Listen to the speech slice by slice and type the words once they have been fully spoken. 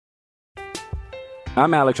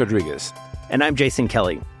I'm Alex Rodriguez. And I'm Jason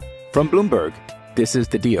Kelly. From Bloomberg, this is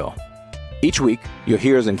The Deal. Each week, you'll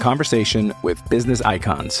hear us in conversation with business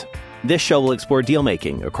icons. This show will explore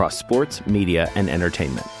deal-making across sports, media, and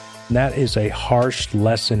entertainment. That is a harsh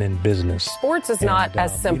lesson in business. Sports is not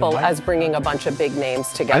as simple as bringing a bunch of big names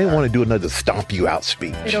together. I didn't want to do another stomp you out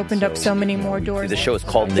speech. It opened up so many more doors. The show is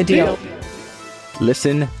called The Deal.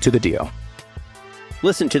 Listen to The Deal.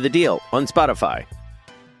 Listen to The Deal on Spotify.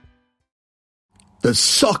 The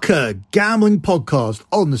Soccer Gambling Podcast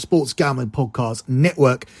on the Sports Gambling Podcast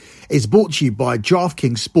Network is brought to you by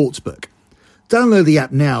DraftKings Sportsbook. Download the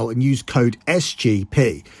app now and use code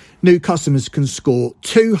SGP. New customers can score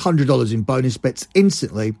 $200 in bonus bets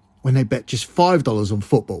instantly when they bet just $5 on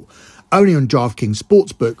football. Only on DraftKings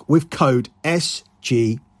Sportsbook with code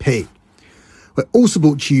SGP. We're also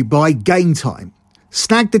brought to you by Game Time.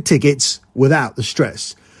 Snag the tickets without the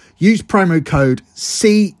stress. Use promo code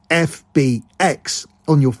CFBX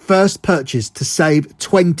on your first purchase to save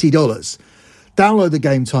 $20. Download the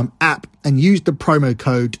Game Time app and use the promo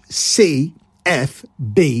code CFBX.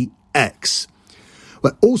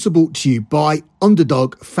 We're also brought to you by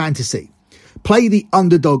Underdog Fantasy. Play the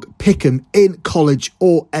Underdog Pick'em in college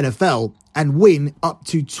or NFL and win up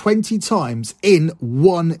to 20 times in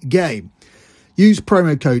one game. Use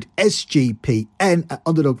promo code SGPN at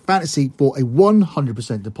Underdog Fantasy for a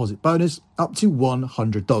 100% deposit bonus up to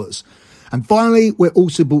 $100. And finally, we're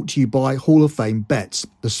also brought to you by Hall of Fame Bets,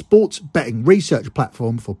 the sports betting research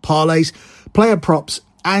platform for parlays, player props,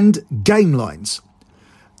 and game lines.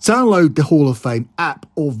 Download the Hall of Fame app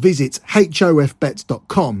or visit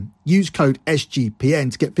hofbets.com. Use code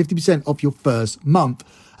SGPN to get 50% off your first month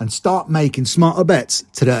and start making smarter bets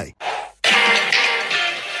today.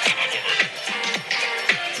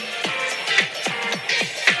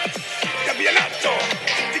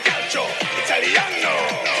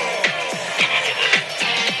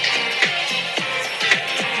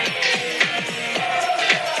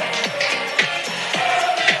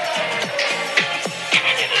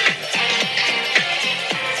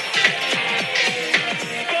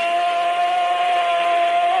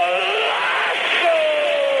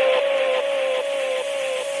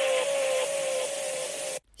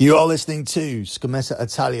 You are listening to Scommessa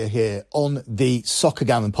Italia here on the Soccer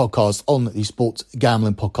Gambling Podcast on the Sports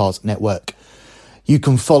Gambling Podcast Network. You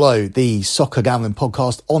can follow the Soccer Gambling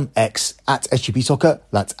Podcast on X at SGP Soccer.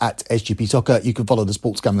 That's at SGP Soccer. You can follow the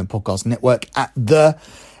Sports Gambling Podcast Network at the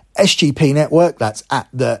SGP Network. That's at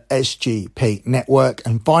the SGP Network.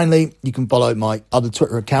 And finally, you can follow my other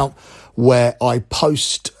Twitter account where I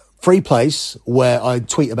post free plays, where I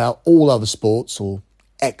tweet about all other sports or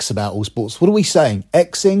X about all sports. What are we saying?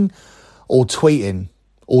 Xing or tweeting?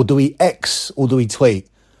 Or do we X or do we tweet?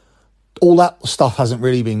 All that stuff hasn't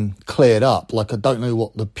really been cleared up. Like, I don't know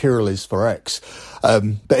what the plural is for X.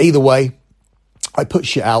 But either way, I put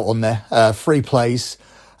shit out on there. Free plays.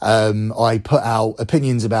 I put out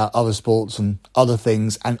opinions about other sports and other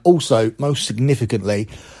things. And also, most significantly,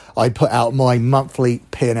 I put out my monthly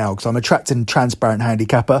P&L because I'm a tracked and transparent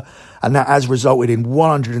handicapper, and that has resulted in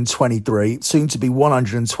 123, soon to be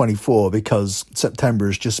 124, because September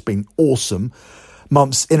has just been awesome.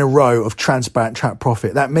 Months in a row of transparent track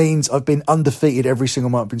profit. That means I've been undefeated every single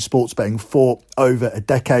month in sports betting for over a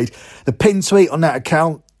decade. The pinned tweet on that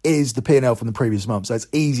account is the P&L from the previous month, so it's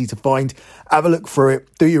easy to find. Have a look through it,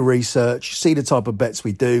 do your research, see the type of bets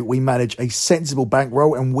we do. We manage a sensible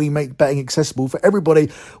bankroll and we make betting accessible for everybody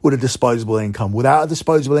with a disposable income. Without a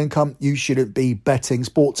disposable income, you shouldn't be betting.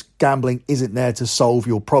 Sports gambling isn't there to solve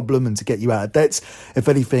your problem and to get you out of debts. If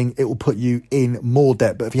anything, it will put you in more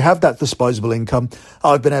debt. But if you have that disposable income,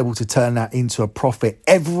 I've been able to turn that into a profit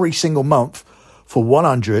every single month for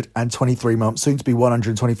 123 months, soon to be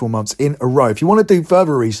 124 months in a row. If you want to do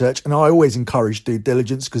further research, and I always encourage due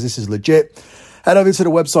diligence because this is legit, head over to the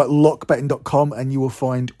website lockbetting.com and you will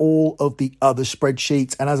find all of the other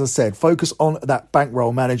spreadsheets. And as I said, focus on that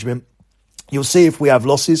bankroll management. You'll see if we have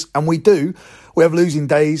losses, and we do. We have losing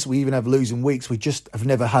days. We even have losing weeks. We just have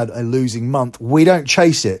never had a losing month. We don't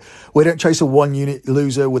chase it. We don't chase a 1-unit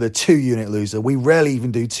loser with a 2-unit loser. We rarely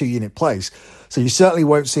even do 2-unit plays. So you certainly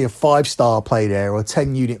won't see a 5-star play there, or a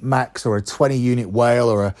 10-unit max, or a 20-unit whale,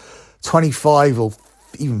 or a 25 or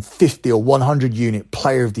even 50 or 100-unit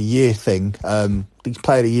player of the year thing. These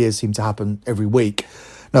player of the years seem to happen every week.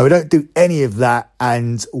 No, we don't do any of that,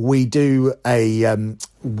 and we do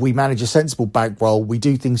we manage a sensible bankroll. We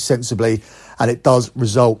do things sensibly, and it does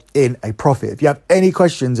result in a profit. If you have any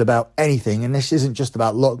questions about anything, and this isn't just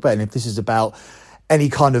about lock betting, if this is about any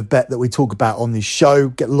kind of bet that we talk about on this show,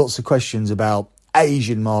 get lots of questions about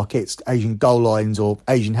Asian markets, Asian goal lines, or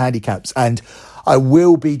Asian handicaps, and I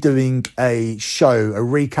will be doing a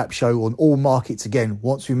recap show on all markets again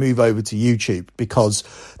once we move over to YouTube, because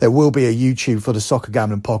there will be a YouTube for the Soccer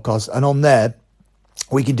Gambling Podcast. And on there,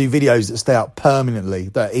 we can do videos that stay up permanently,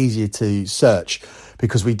 that are easier to search,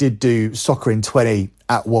 because we did do Soccer in 20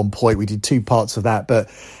 at one point. We did 2 parts of that, but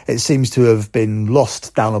it seems to have been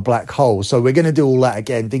lost down a black hole. So we're going to do all that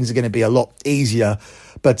again. Things are going to be a lot easier.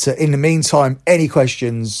 But in the meantime, any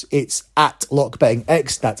questions, it's at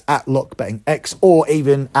LockBettingX, that's at LockBettingX, or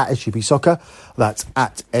even at SGP Soccer, that's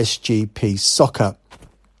at SGP Soccer.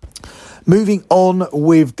 Moving on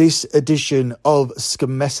with this edition of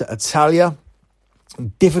Scommessa Italia.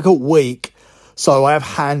 Difficult week, so I have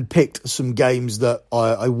handpicked some games that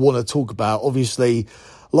I want to talk about. Obviously,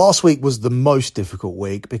 last week was the most difficult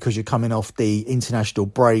week because you're coming off the international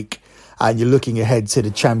break and you're looking ahead to the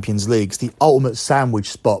Champions League. It's the ultimate sandwich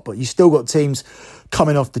spot, but you still got teams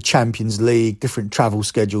coming off the Champions League, different travel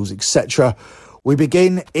schedules, etc. We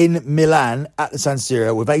begin in Milan at the San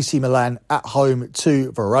Siro with AC Milan at home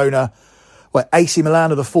to Verona, where AC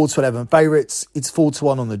Milan are the 4-11 favourites. It's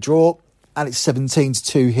 4-1 on the draw, and it's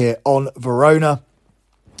 17-2 here on Verona.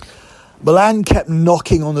 Milan kept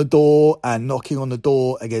knocking on the door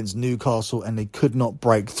against Newcastle, and they could not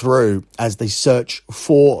break through as they search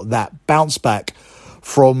for that bounce back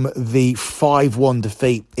from the 5-1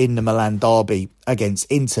 defeat in the Milan derby against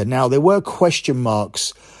Inter. Now, there were question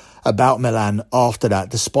marks about Milan after that,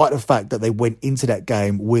 despite the fact that they went into that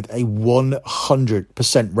game with a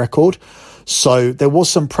 100% record. So there was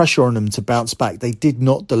some pressure on them to bounce back. They did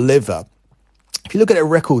not deliver. If you look at their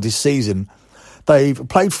record this season, they've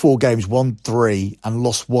played 4 games, won 3 and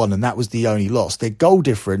lost 1, and that was the only loss. Their goal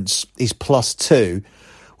difference is +2,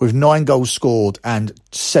 with 9 goals scored and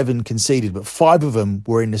 7 conceded, but 5 of them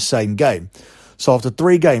were in the same game. So after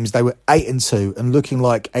 3 games, they were 8-2 and looking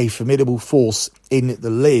like a formidable force in the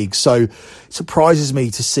league. So it surprises me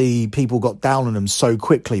to see people got down on them so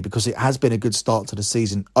quickly, because it has been a good start to the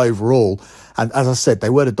season overall. And as I said, they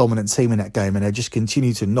were the dominant team in that game, and they just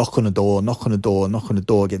continue to knock on the door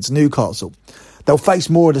against Newcastle. They'll face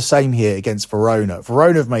more of the same here against Verona.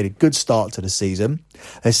 Verona have made a good start to the season.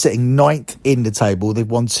 They're sitting 9th in the table. They've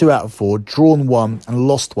won 2 out of 4, drawn 1 and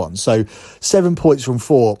lost 1. So 7 points from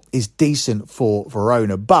 4 is decent for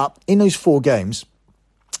Verona. But in those 4 games,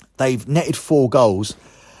 they've netted 4 goals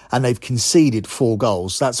and they've conceded 4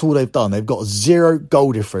 goals. That's all they've done. They've got a 0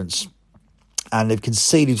 goal difference and they've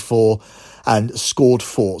conceded 4 and scored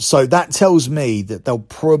 4. So that tells me that they'll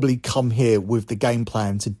probably come here with the game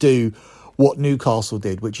plan to do what Newcastle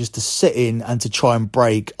did, which is to sit in and to try and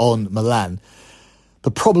break on Milan. The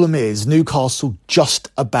problem is Newcastle just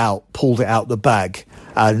about pulled it out the bag,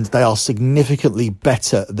 and they are significantly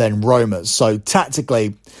better than Roma. So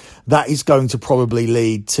tactically, that is going to probably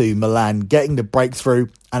lead to Milan getting the breakthrough,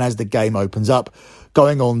 and as the game opens up,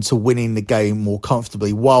 going on to winning the game more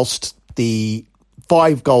comfortably, whilst the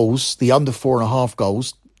 5 goals, the under 4.5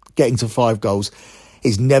 goals, getting to 5 goals,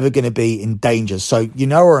 is never going to be in danger. So you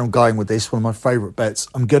know where I'm going with this, one of my favourite bets.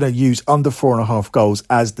 I'm going to use under 4.5 goals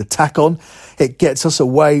as the tack on. It gets us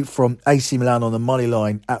away from AC Milan on the money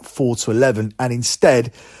line at 4-11 and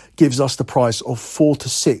instead gives us the price of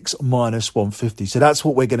 4-6 minus 150. So that's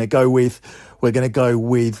what we're going to go with. We're going to go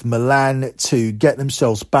with Milan to get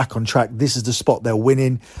themselves back on track. This is the spot they're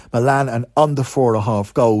winning. Milan and under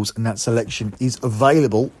 4.5 goals, and that selection is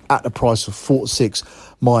available at the price of 4-6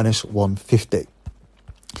 minus 150.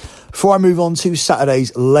 Before I move on to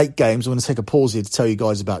Saturday's late games, I'm going to take a pause here to tell you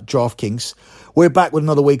guys about DraftKings. We're back with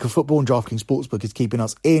another week of football, and DraftKings Sportsbook is keeping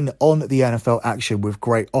us in on the NFL action with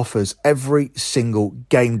great offers every single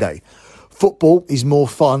game day. Football is more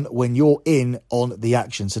fun when you're in on the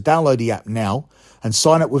action. So download the app now and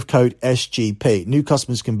sign up with code SGP. New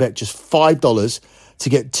customers can bet just $5 to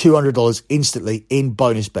get $200 instantly in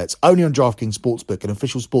bonus bets. Only on DraftKings Sportsbook, an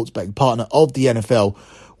official sports betting partner of the NFL,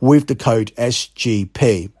 with the code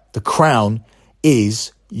SGP. The crown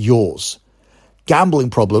is yours. Gambling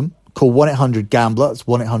problem? Call 1-800-GAMBLER. That's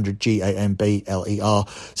 1-800-GAMBLER.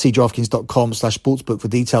 See DraftKings.com/sportsbook for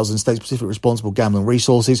details and state-specific responsible gambling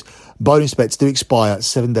resources. Bonus bets do expire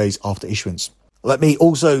 7 days after issuance. Let me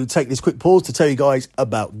also take this quick pause to tell you guys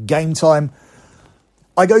about Game Time.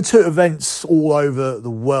 I go to events all over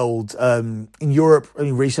the world. In Europe,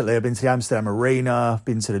 only recently I've been to the Amsterdam Arena,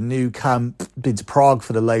 been to the Nou Camp, been to Prague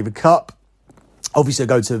for the Labour Cup. Obviously, I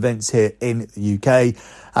go to events here in the UK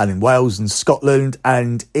and in Wales and Scotland.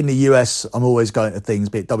 And in the US, I'm always going to things,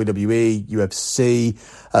 be it WWE, UFC,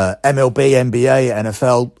 MLB, NBA,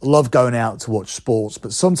 NFL. Love going out to watch sports.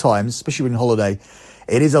 But sometimes, especially when on holiday,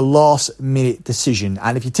 it is a last-minute decision.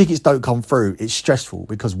 And if your tickets don't come through, it's stressful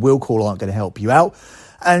because Will Call aren't going to help you out.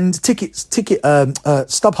 And StubHub,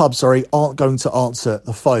 aren't going to answer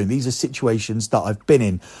the phone. These are situations that I've been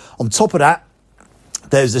in. On top of that,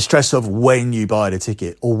 there's the stress of when you buy the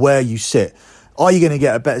ticket or where you sit. Are you going to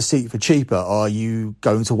get a better seat for cheaper? Are you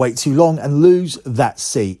going to wait too long and lose that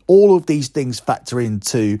seat? All of these things factor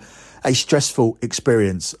into a stressful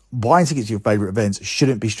experience. Buying tickets to your favourite events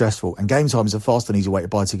shouldn't be stressful, and Game Time is a fast and easy way to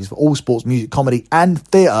buy tickets for all sports, music, comedy and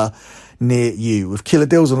theatre near you. With killer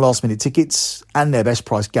deals on last minute tickets and their best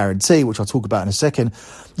price guarantee, which I'll talk about in a second,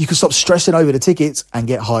 you can stop stressing over the tickets and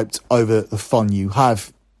get hyped over the fun you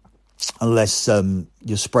have, unless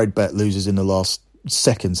your spread bet loses in the last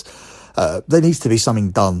seconds. There needs to be something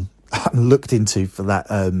done and looked into for that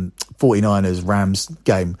 49ers-Rams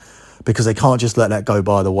game, because they can't just let that go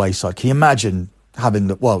by the wayside. Can you imagine having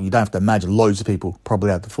the... Well, you don't have to imagine. Loads of people probably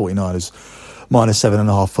had the 49ers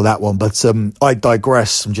 -7.5 for that one. But I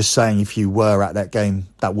digress. I'm just saying, if you were at that game,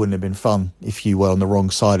 that wouldn't have been fun if you were on the wrong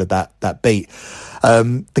side of that beat.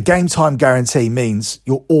 The Game Time guarantee means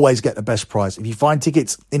you'll always get the best price. If you find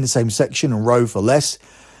tickets in the same section and row for less,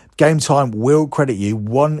 Game Time will credit you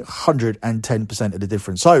 110% of the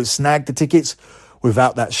difference. So snag the tickets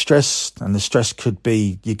without that stress, and the stress could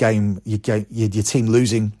be your team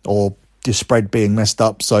losing or your spread being messed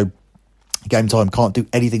up. So Game Time can't do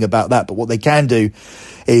anything about that, but what they can do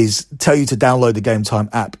is tell you to download the Game Time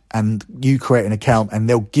app, and you create an account, and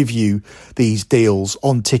they'll give you these deals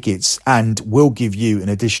on tickets and will give you an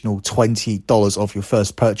additional $20 off your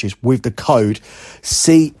first purchase with the code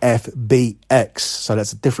CFBX. So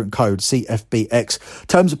that's a different code, CFBX.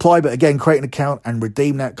 Terms apply, but again, create an account and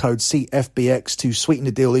redeem that code CFBX to sweeten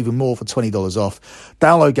the deal even more for $20 off.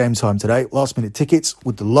 Download Game Time today. Last minute tickets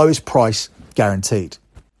with the lowest price guaranteed.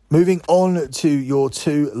 Moving on to your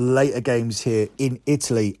two later games here in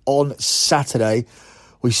Italy on Saturday.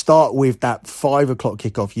 We start with that 5 o'clock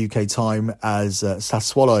kickoff UK time as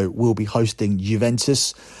Sassuolo will be hosting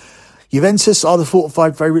Juventus. Juventus are the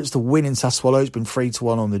 4-5 favourites to win in Sassuolo. It's been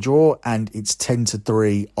 3-1 on the draw, and it's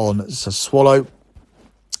 10-3 on Sassuolo.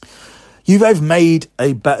 Juve have made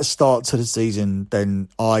a better start to the season than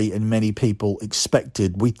I and many people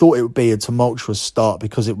expected. We thought it would be a tumultuous start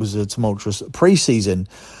because it was a tumultuous pre-season,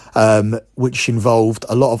 which involved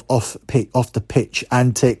a lot of off-the-pitch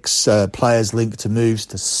antics, players linked to moves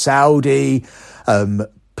to Saudi,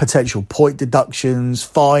 potential point deductions,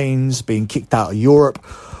 fines, being kicked out of Europe.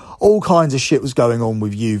 All kinds of shit was going on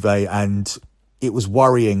with Juve, and it was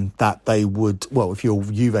worrying that they would... Well, if you're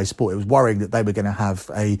Juve sport, it was worrying that they were going to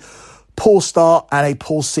have a poor start and a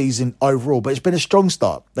poor season overall, but it's been a strong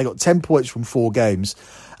start. They got 10 points from 4 games,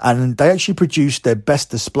 and they actually produced their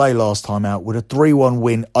best display last time out with a 3-1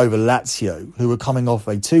 win over Lazio, who were coming off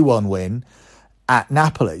a 2-1 win at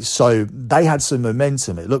Napoli. So they had some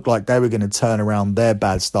momentum. It looked like they were going to turn around their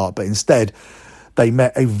bad start, but instead they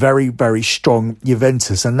met a very, very strong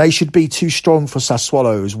Juventus, and they should be too strong for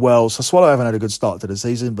Sassuolo as well. Sassuolo haven't had a good start to the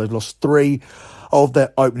season. They've lost 3 of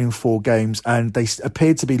their opening 4 games, and they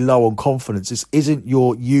appear to be low on confidence. This isn't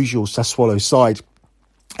your usual Sassuolo side,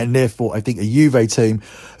 and therefore I think a Juve team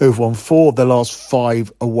who've won 4 of their last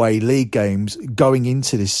 5 away league games going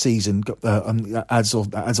into this season, adds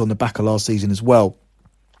on the back of last season as well.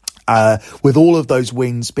 With all of those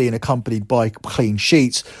wins being accompanied by clean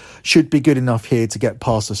sheets, should be good enough here to get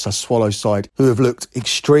past the Sassuolo side, who have looked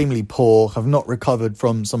extremely poor, have not recovered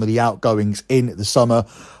from some of the outgoings in the summer.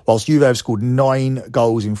 Whilst Juve have scored 9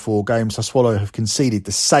 goals in 4 games, Sassuolo have conceded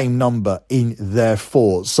the same number in their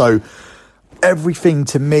 4. So everything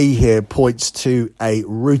to me here points to a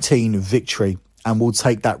routine victory, and we'll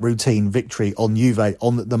take that routine victory on Juve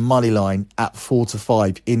on the money line at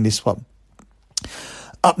 4-5 in this one.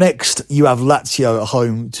 Up next, you have Lazio at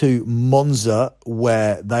home to Monza,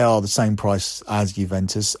 where they are the same price as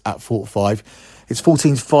Juventus at 4-5. It's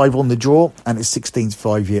 14-5 on the draw, and it's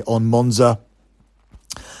 16-5 here on Monza.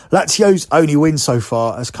 Lazio's only win so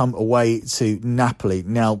far has come away to Napoli.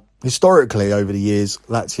 Now, historically, over the years,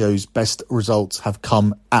 Lazio's best results have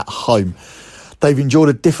come at home. They've enjoyed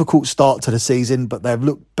a difficult start to the season, but they've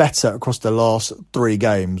looked better across the last 3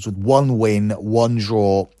 games with 1 win, 1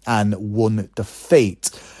 draw and 1 defeat.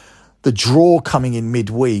 The draw coming in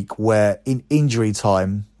midweek, where in injury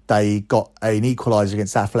time, they got an equaliser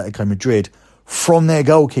against Atletico Madrid from their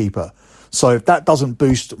goalkeeper. So if that doesn't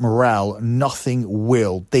boost morale, nothing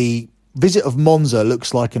will. The visit of Monza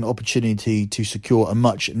looks like an opportunity to secure a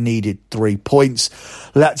much-needed 3 points.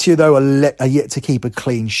 Lazio, though, are yet to keep a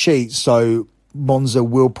clean sheet, so Monza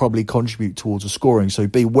will probably contribute towards the scoring. So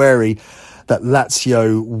be wary that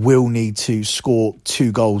Lazio will need to score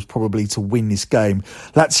 2 goals probably to win this game.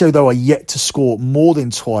 Lazio, though, are yet to score more than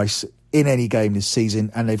twice in any game this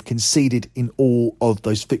season, and they've conceded in all of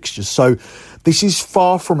those fixtures. So this is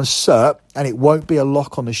far from a cert, and it won't be a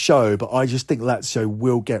lock on the show, but I just think Lazio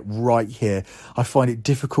will get right here. I find it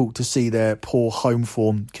difficult to see their poor home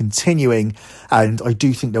form continuing, and I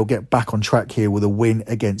do think they'll get back on track here with a win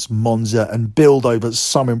against Monza and build over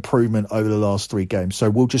some improvement over the last 3 games. So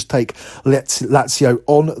we'll just take Lazio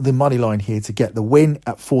on the money line here to get the win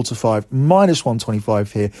at 4-5, minus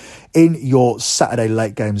 125 here in your Saturday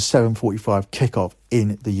late game, 7:45 kickoff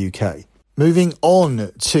in the UK. Moving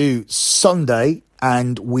on to Sunday,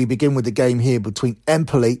 and we begin with the game here between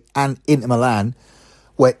Empoli and Inter Milan,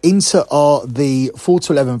 where Inter are the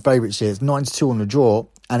 4-11 favourites here. It's 9-2 on the draw,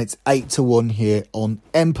 and it's 8-1 here on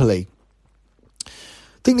Empoli. I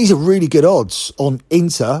think these are really good odds on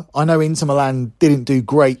Inter. I know Inter Milan didn't do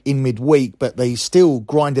great in midweek, but they still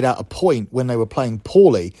grinded out a point when they were playing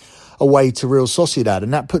poorly away to Real Sociedad,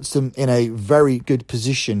 and that puts them in a very good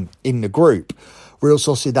position in the group. Real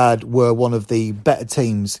Sociedad were one of the better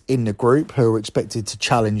teams in the group who were expected to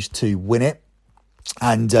challenge to win it.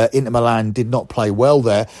 And Inter Milan did not play well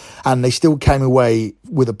there, and they still came away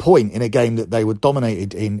with a point in a game that they were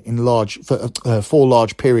dominated for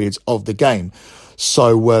large periods of the game.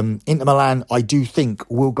 So Inter Milan, I do think,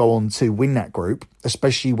 will go on to win that group,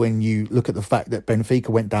 especially when you look at the fact that Benfica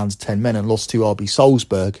went down to 10 men and lost to RB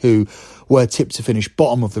Salzburg, who were tipped to finish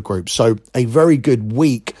bottom of the group. So a very good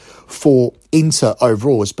week for Inter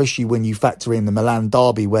overall, especially when you factor in the Milan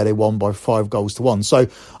derby where they won by 5-1. So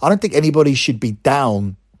I don't think anybody should be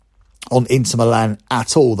down on Inter Milan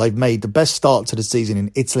at all. They've made the best start to the season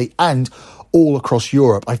in Italy and all across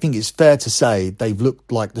Europe. I think it's fair to say they've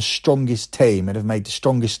looked like the strongest team and have made the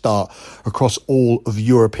strongest start across all of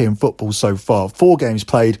European football so far. 4 games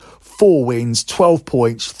played, 4 wins, 12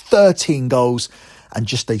 points, 13 goals, and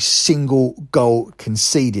just a single goal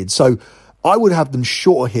conceded. So I would have them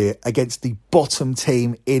shorter here against the bottom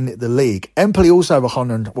team in the league. Empoli also have a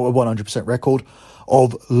 100% record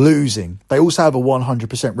of losing. They also have a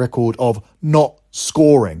 100% record of not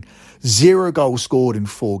scoring. 0 goals scored in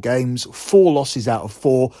 4 games, 4 losses out of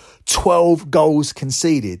 4, 12 goals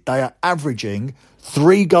conceded. They are averaging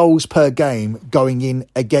 3 goals per game going in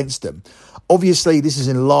against them. Obviously, this is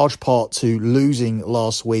in large part to losing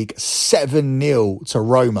last week 7-0 to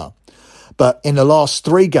Roma. But in the last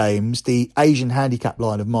 3 games, the Asian handicap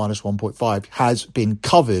line of minus 1.5 has been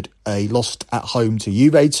covered. They lost at home to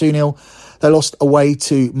Juve 2-0. They lost away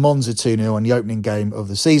to Monza 2-0 in the opening game of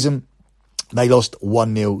the season. They lost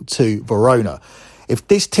 1-0 to Verona. If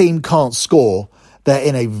this team can't score, they're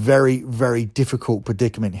in a very, very difficult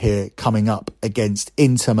predicament here coming up against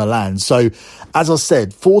Inter Milan. So, as I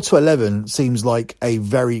said, 4-11 seems like a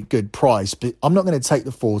very good price, but I'm not going to take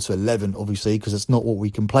the 4-11, obviously, because it's not what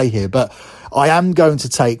we can play here. But I am going to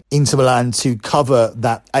take Inter Milan to cover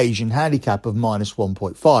that Asian handicap of minus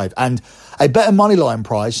 1.5. And a better moneyline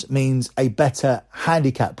price means a better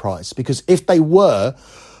handicap price, because if they were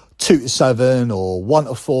 2-7 or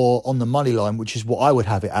 1-4 on the money line, which is what I would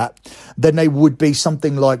have it at, then they would be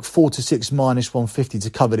something like 4-6 minus 150 to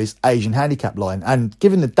cover this Asian handicap line. And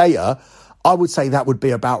given the data, I would say that would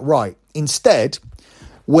be about right. Instead,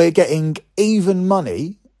 we're getting even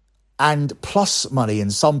money and plus money in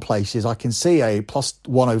some places. I can see a plus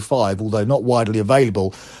 105, although not widely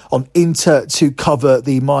available, on Inter to cover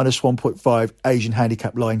the minus 1.5 Asian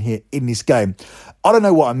handicap line here in this game. I don't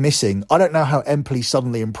know what I'm missing. I don't know how Empoli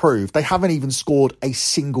suddenly improved. They haven't even scored a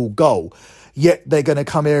single goal. Yet they're going to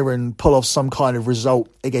come here and pull off some kind of result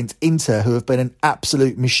against Inter, who have been an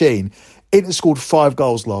absolute machine. Inter scored 5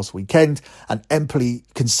 goals last weekend and Empoli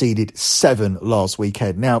conceded 7 last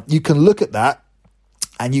weekend. Now, you can look at that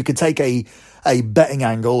and you can take a betting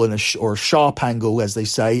angle and or a sharp angle, as they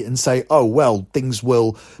say, and say, oh, well, things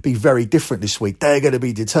will be very different this week. They're going to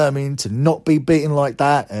be determined to not be beaten like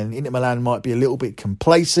that, and Inter Milan might be a little bit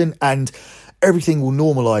complacent, and everything will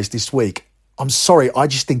normalise this week. I'm sorry, I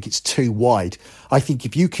just think it's too wide. I think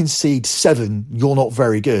if you concede 7, you're not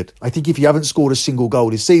very good. I think if you haven't scored a single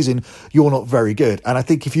goal this season, you're not very good. And I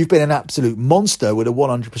think if you've been an absolute monster with a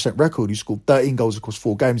 100% record, you scored 13 goals across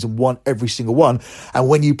 4 games and won every single one, and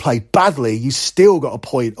when you play badly, you still got a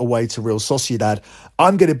point away to Real Sociedad,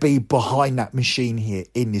 I'm going to be behind that machine here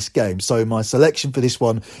in this game. So my selection for this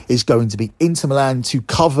one is going to be Inter Milan to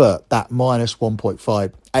cover that minus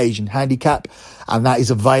 1.5 Asian handicap, and that is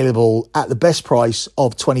available at the best price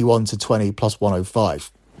of 21-20 plus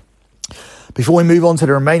 105. Before we move on to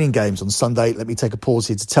the remaining games on Sunday, let me take a pause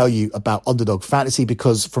here to tell you about Underdog Fantasy,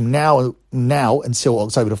 because from now until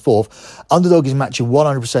October the 4th, Underdog is matching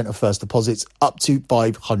 100% of first deposits up to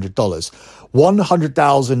 $500.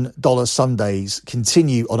 $100,000 Sundays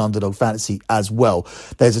continue on Underdog Fantasy as well.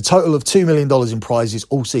 There's a total of $2 million in prizes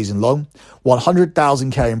all season long,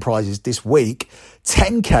 $100,000 in prizes this week,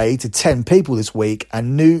 $10K to 10 people this week,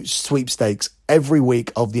 and new sweepstakes every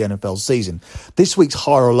week of the NFL season. This week's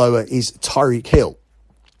higher or lower is Tyreek Hill,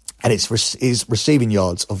 and it's receiving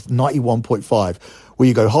yards of 91.5. Will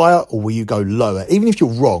you go higher or will you go lower? Even if you're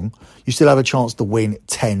wrong, you still have a chance to win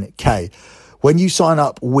 10K. When you sign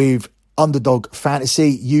up with Underdog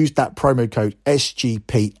Fantasy, use that promo code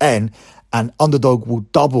SGPN, and Underdog will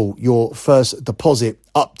double your first deposit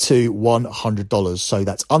up to $100. So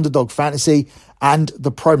that's Underdog Fantasy and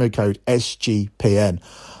the promo code SGPN.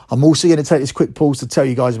 I'm also going to take this quick pause to tell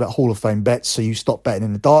you guys about Hall of Fame bets, so you stop betting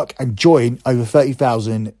in the dark and join over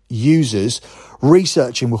 30,000 users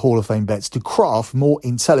researching with Hall of Fame bets to craft more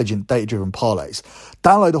intelligent, data-driven parlays.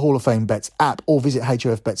 Download the Hall of Fame bets app or visit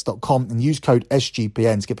hofbets.com and use code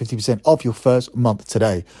SGPN to get 50% off your first month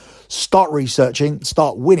today. Start researching,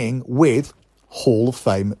 start winning with Hall of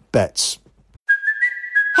Fame bets.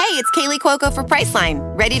 Hey, it's Kaylee Cuoco for Priceline.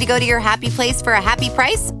 Ready to go to your happy place for a happy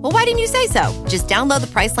price? Well, why didn't you say so? Just download the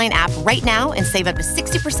Priceline app right now and save up to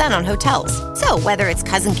 60% on hotels. So whether it's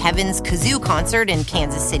Cousin Kevin's Kazoo Concert in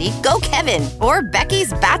Kansas City, go Kevin, or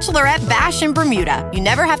Becky's Bachelorette Bash in Bermuda, you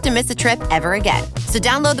never have to miss a trip ever again. So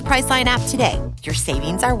download the Priceline app today. Your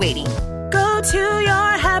savings are waiting. Go to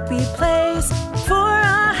your happy place for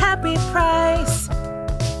a happy price.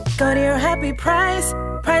 Go to your happy price,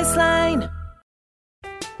 Priceline.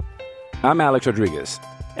 I'm Alex Rodriguez.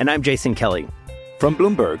 And I'm Jason Kelly. From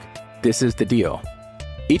Bloomberg, this is The Deal.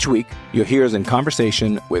 Each week, you'll hear us in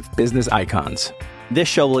conversation with business icons. This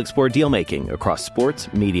show will explore deal-making across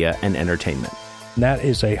sports, media, and entertainment. That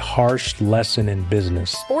is a harsh lesson in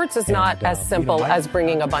business. Sports is not as simple as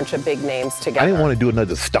bringing a bunch of big names together. I didn't want to do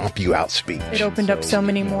another stomp you out speech. It opened up so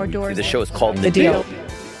many more doors. The show is called The Deal.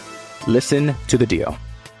 Listen to The Deal.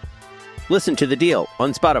 Listen to The Deal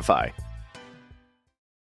on Spotify.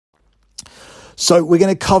 So we're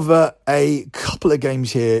going to cover a couple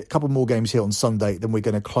more games here on Sunday. Then we're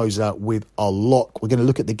going to close out with our lock. We're going to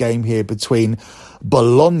look at the game here between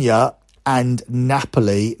Bologna and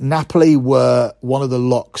Napoli. Napoli were one of the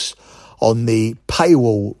locks on the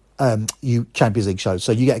paywall Champions League show.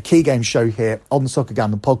 So you get a key game show here on the Soccer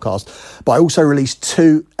Gambling podcast. But I also released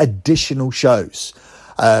 2 additional shows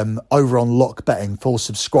over on Lock Betting for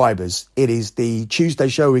subscribers. It is the Tuesday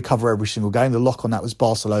show. We cover every single game. The lock on that was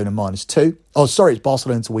Barcelona -2. Oh, sorry, it's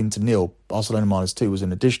Barcelona to win to 0. Barcelona -2 was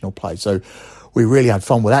an additional play. So we really had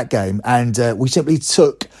fun with that game. And we simply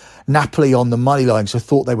took Napoli on the money line, so I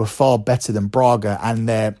thought they were far better than Braga, and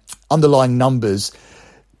their underlying numbers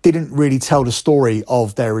didn't really tell the story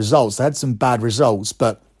of their results. They had some bad results,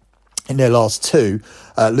 but in their last 2,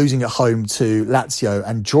 losing at home to Lazio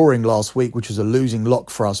and drawing last week, which was a losing lock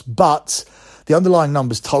for us. But the underlying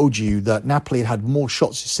numbers told you that Napoli had more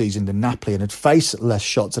shots this season than Napoli and had faced less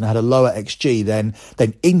shots and had a lower XG than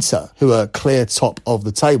Inter, who are clear top of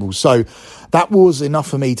the table. So that was enough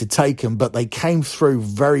for me to take them, but they came through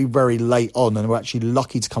very, very late on and were actually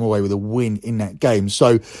lucky to come away with a win in that game.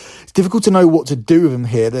 So it's difficult to know what to do with them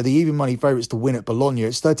here. They're the even money favourites to win at Bologna.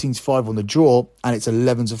 It's 13-5 on the draw, and it's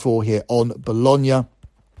 11-4 here on Bologna.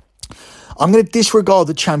 I'm going to disregard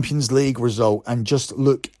the Champions League result and just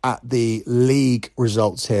look at the league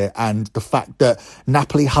results here and the fact that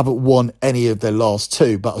Napoli haven't won any of their last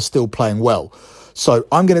 2 but are still playing well. So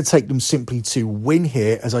I'm going to take them simply to win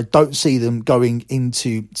here, as I don't see them going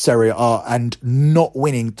into Serie A and not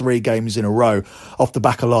winning 3 games in a row off the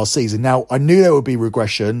back of last season. Now, I knew there would be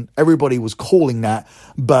regression. Everybody was calling that,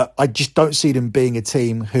 but I just don't see them being a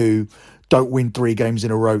team who don't win 3 games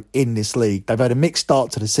in a row in this league. They've had a mixed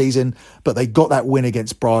start to the season, but they got that win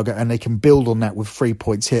against Braga, and they can build on that with 3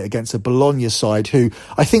 points here against a Bologna side who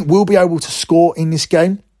I think will be able to score in this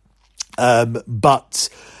game. But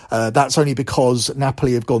that's only because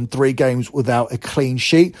Napoli have gone 3 games without a clean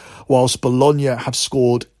sheet, whilst Bologna have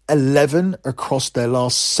scored 11 across their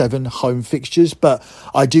last 7 home fixtures. But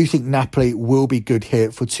I do think Napoli will be good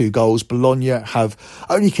here for 2 goals. Bologna have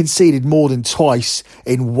only conceded more than twice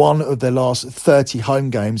in one of their last 30 home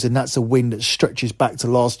games, and that's a win that stretches back to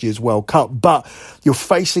last year's World Cup. But you're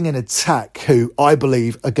facing an attack who I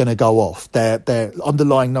believe are going to go off. Their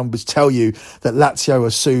underlying numbers tell you that Lazio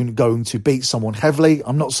are soon going to beat someone heavily.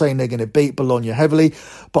 I'm not saying they're going to beat Bologna heavily,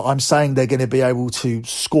 but I'm saying they're going to be able to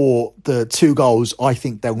score the 2 goals I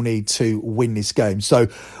think they'll will need to win this game. So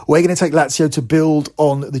we're going to take Lazio to build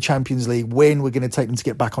on the Champions League win. We're going to take them to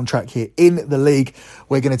get back on track here in the league.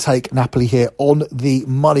 We're going to take Napoli here on the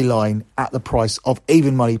money line at the price of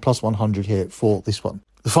even money plus 100 here for this one.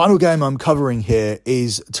 The final game I'm covering here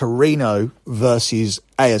is Torino versus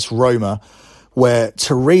AS Roma, where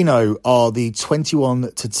Torino are the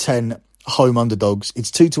 21-10 home underdogs.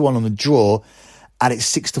 It's 2-1 on the draw, and it's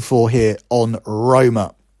 6-4 here on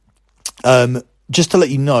Roma. Just to let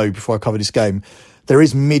you know before I cover this game, there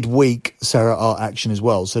is midweek Serie A action as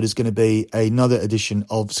well. So there's going to be another edition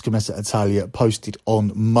of Scommessa Italia posted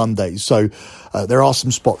on Monday. So there are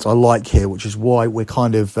some spots I like here, which is why we're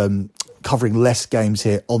kind of covering less games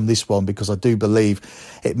here on this one, because I do believe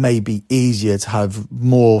it may be easier to have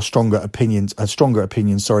stronger opinions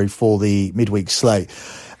for the midweek slate.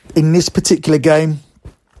 In this particular game,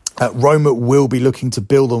 Roma will be looking to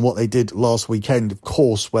build on what they did last weekend, of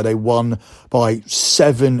course, where they won by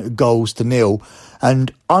 7-0.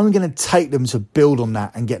 And I'm going to take them to build on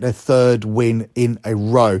that and get their third win in a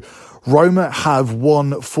row. Roma have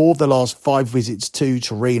won 4 of the last 5 visits to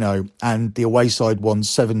Torino, and the away side won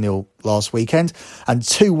 7-0 last weekend and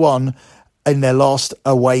 2-1 in their last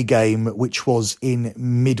away game, which was in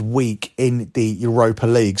midweek in the Europa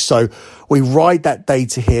League. So we ride that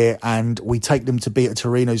data here and we take them to beat a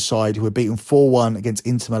Torino side who were beaten 4-1 against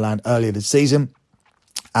Inter Milan earlier this season.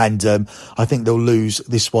 And I think they'll lose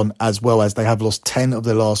this one, as well as they have lost 10 of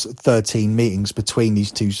their last 13 meetings between these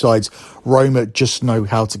two sides. Roma just know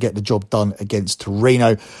how to get the job done against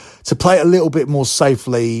Torino. To play it a little bit more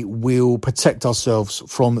safely, we'll protect ourselves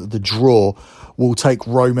from the draw. We'll take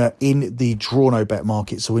Roma in the draw no bet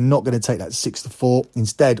market. So we're not going to take that 6-4.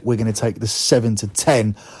 Instead, we're going to take the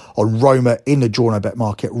 7-10 on Roma in the draw no bet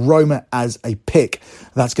market. Roma as a pick.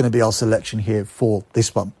 That's going to be our selection here for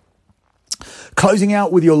this one. Closing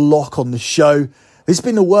out with your lock on the show. This has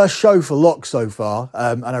been the worst show for lock so far,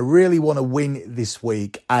 and I really want to win this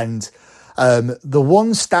week. And the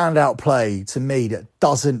one standout play to me that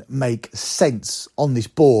doesn't make sense on this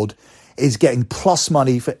board is getting plus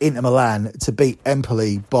money for Inter Milan to beat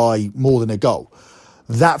Empoli by more than a goal.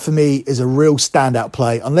 That for me is a real standout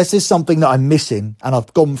play, unless there's something that I'm missing and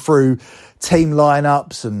I've gone through team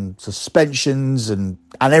lineups and suspensions and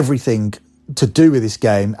everything to do with this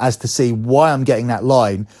game as to see why I'm getting that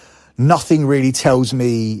line. Nothing really tells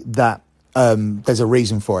me that there's a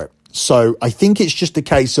reason for it. So I think it's just a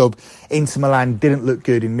case of Inter Milan didn't look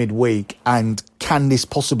good in midweek, and can this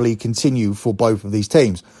possibly continue for both of these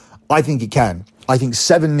teams? I think it can. I think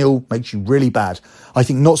 7-0 makes you really bad. I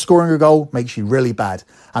think not scoring a goal makes you really bad.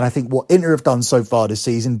 And I think what Inter have done so far this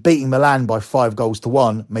season, beating Milan by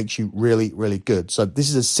 5-1, makes you really, really good. So this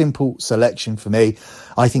is a simple selection for me.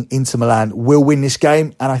 I think Inter Milan will win this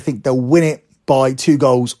game, and I think they'll win it by 2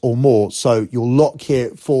 goals or more. So your lock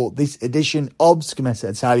here for this edition of Scommessa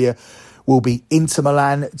Italia will be Inter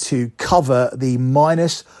Milan to cover the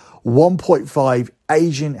minus 1.5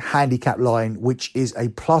 Asian handicap line, which is a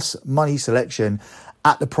plus money selection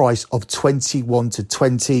at the price of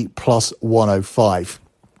 21-20 plus 105.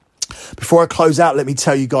 Before I close out, let me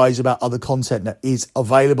tell you guys about other content that is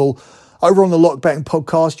available. Over on the Lock Betting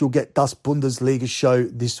podcast, you'll get Das Bundesliga show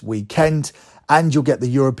this weekend, and you'll get the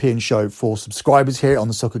European show for subscribers here on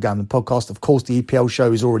the Soccer Gambling Podcast. Of course, the EPL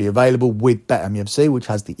show is already available with BetMUFC, which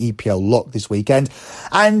has the EPL lock this weekend.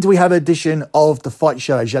 And we have an edition of the fight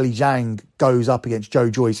show as Zheli Zhang goes up against Joe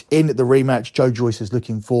Joyce in the rematch. Joe Joyce is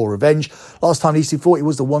looking for revenge. Last time he fought, he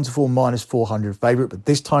was the 1-4 minus 400 favourite, but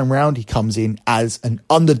this time round he comes in as an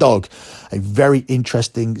underdog. A very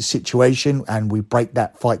interesting situation, and we break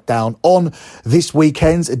that fight down on this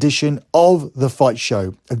weekend's edition of the fight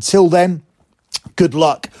show. Until then, good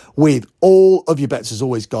luck with all of your bets as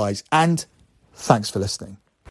always, guys, and thanks for listening.